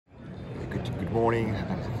Good morning,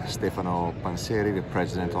 Stefano Panseri, the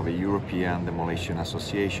president of the European Demolition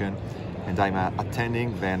Association, and I'm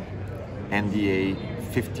attending the NDA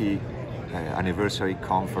 50th anniversary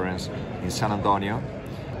conference in San Antonio.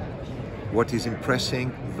 What is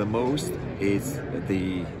impressing the most is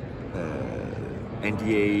the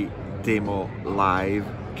NDA Demo Live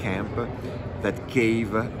camp that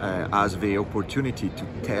gave us the opportunity to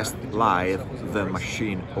test live the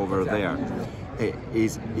machine over there. It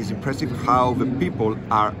is impressive how the people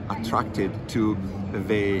are attracted to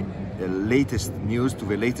the latest news, to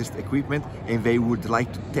the latest equipment, and they would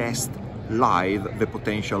like to test live the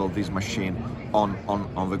potential of this machine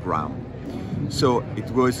on the ground. So it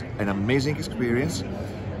was an amazing experience,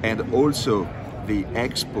 and also the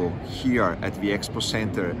expo here at the expo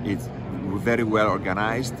center is very well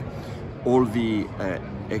organized. All the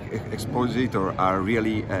expositors are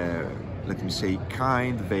really let me say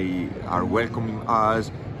kind. They are welcoming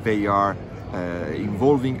us, they are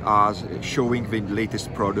involving us, showing the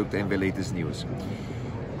latest product and the latest news.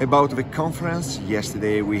 About the conference,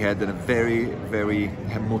 yesterday we had a very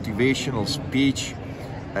motivational speech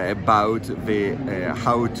about the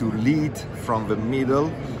how to lead from the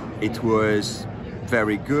middle. It was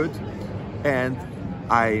very good, and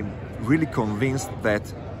I'm really convinced that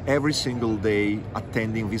every single day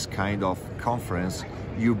attending this kind of conference,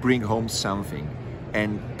 you bring home something.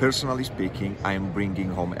 And personally speaking, I'm bringing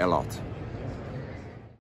home a lot.